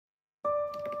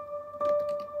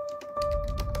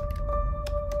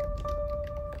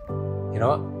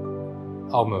know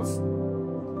what? I'll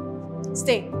move.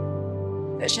 Stay.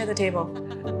 Let's share the table.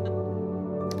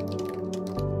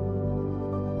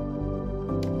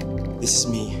 This is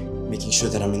me making sure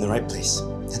that I'm in the right place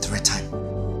at the right time.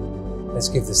 Let's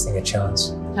give this thing a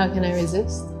chance. How can I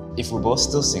resist? If we're both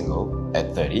still single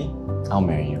at 30, I'll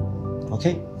marry you.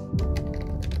 Okay?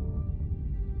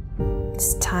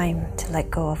 It's time to let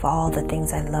go of all the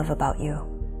things I love about you.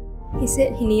 He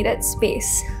said he needed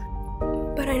space,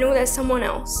 but I know there's someone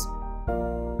else.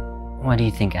 Why do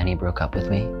you think Annie broke up with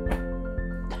me?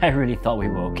 I really thought we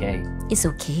were okay. Is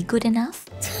okay good enough?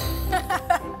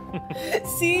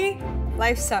 See?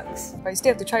 Life sucks, but you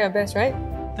still have to try your best, right?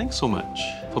 Thanks so much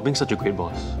for being such a great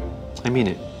boss. I mean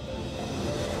it.